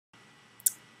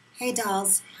Hey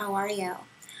dolls, how are you?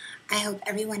 I hope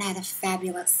everyone had a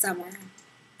fabulous summer.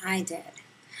 I did.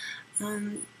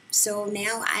 So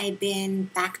now I've been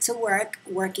back to work,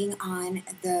 working on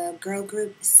the girl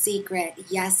group Secret.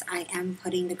 Yes, I am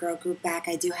putting the girl group back.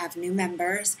 I do have new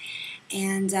members,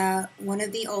 and one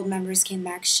of the old members came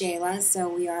back, Shayla. So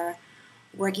we are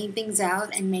working things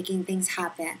out and making things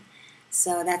happen.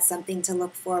 So that's something to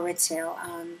look forward to.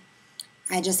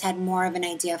 I just had more of an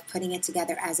idea of putting it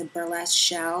together as a burlesque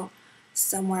show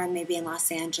somewhere maybe in Los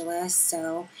Angeles.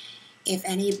 So if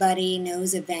anybody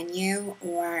knows a venue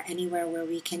or anywhere where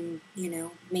we can,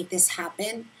 make this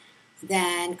happen,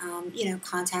 then,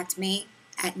 contact me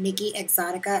at Nikki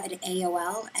Exotika at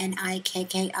AOL,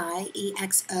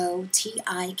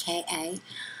 NIKKIEXOTIKA.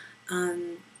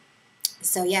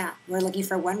 So yeah, we're looking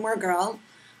for one more girl.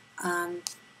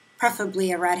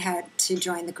 Preferably a redhead to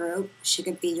join the group. She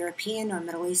could be European or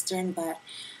Middle Eastern, but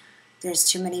there's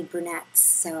too many brunettes.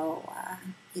 So,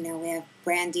 we have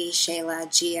Brandy,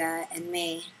 Shayla, Gia, and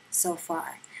me so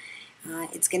far.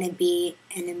 It's going to be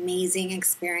an amazing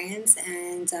experience,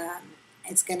 and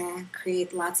it's going to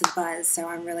create lots of buzz, so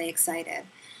I'm really excited.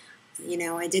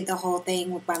 I did the whole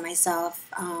thing by myself,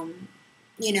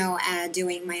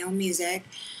 doing my own music,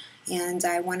 and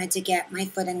I wanted to get my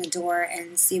foot in the door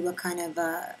and see what kind of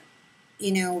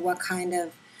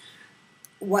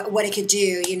what it could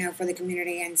do, for the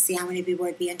community, and see how many people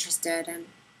would be interested. And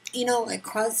it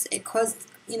caused a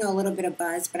little bit of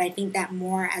buzz, but I think that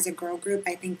more as a girl group,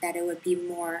 I think that it would be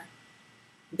more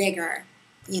bigger,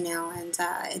 and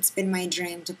it's been my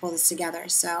dream to pull this together.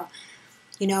 So,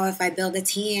 if I build a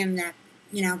team that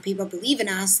people believe in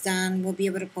us, then we'll be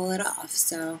able to pull it off.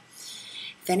 So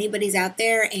if anybody's out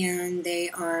there and they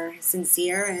are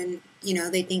sincere and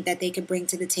they think that they could bring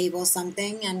to the table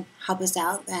something and help us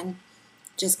out, then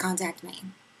just contact me.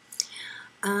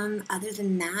 Other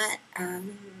than that,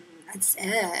 that's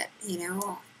it.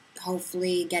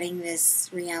 Hopefully getting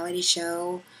this reality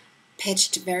show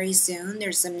pitched very soon.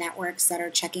 There's some networks that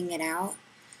are checking it out.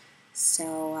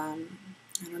 So I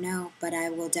don't know, but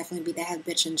I will definitely be the head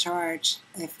bitch in charge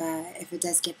if it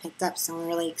does get picked up. So I'm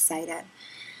really excited.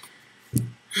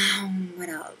 What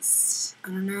else? I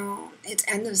don't know. It's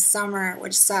end of summer,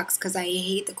 which sucks because I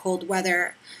hate the cold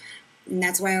weather. And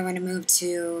that's why I want to move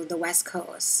to the West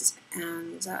Coast.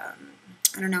 And I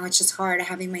don't know, it's just hard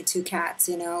having my two cats,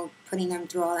 putting them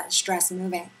through all that stress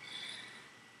moving.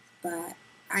 But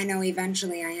I know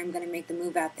eventually I am going to make the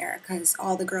move out there because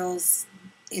all the girls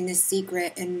in this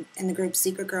secret, in the group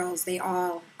Secret Girls, they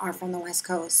all are from the West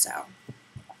Coast. So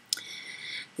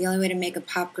the only way to make a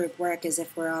pop group work is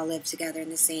if we all live together in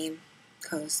the same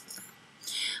coast.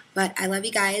 But I love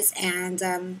you guys, and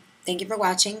thank you for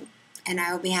watching. And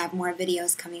I will have more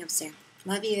videos coming up soon.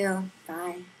 Love you.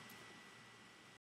 Bye.